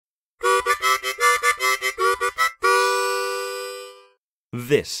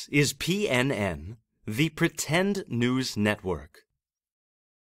This is PNN, the Pretend News Network.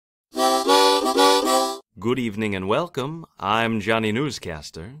 Good evening and welcome. I'm Johnny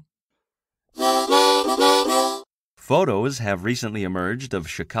Newscaster. Photos have recently emerged of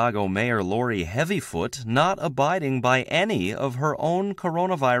Chicago Mayor Lori Heavyfoot not abiding by any of her own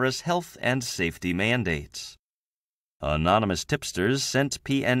coronavirus health and safety mandates. Anonymous tipsters sent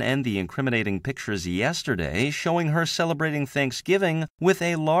PNN the incriminating pictures yesterday showing her celebrating Thanksgiving with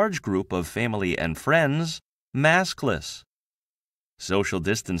a large group of family and friends, maskless. Social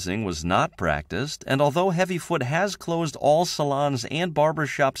distancing was not practiced, and although Heavyfoot has closed all salons and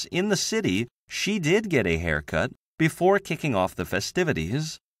barbershops in the city, she did get a haircut before kicking off the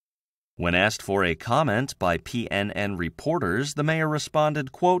festivities. When asked for a comment by PNN reporters, the mayor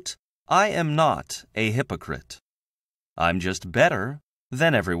responded, quote, "I am not a hypocrite. I'm just better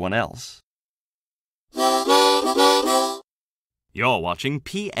than everyone else." You're watching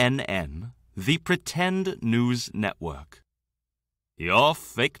PNN, the Pretend News Network. Your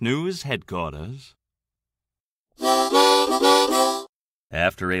fake news headquarters.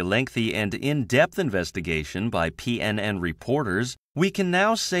 After a lengthy and in-depth investigation by PNN reporters, we can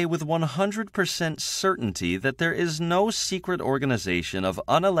now say with 100% certainty that there is no secret organization of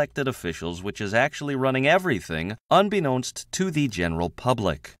unelected officials which is actually running everything unbeknownst to the general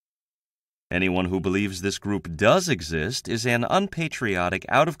public. Anyone who believes this group does exist is an unpatriotic,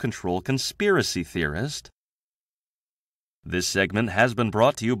 out-of-control conspiracy theorist. This segment has been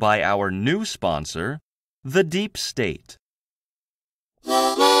brought to you by our new sponsor, the Deep State.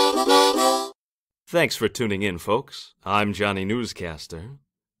 Thanks for tuning in, folks. I'm Johnny Newscaster.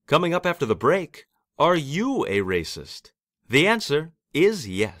 Coming up after the break, are you a racist? The answer is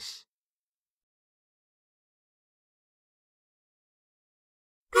yes.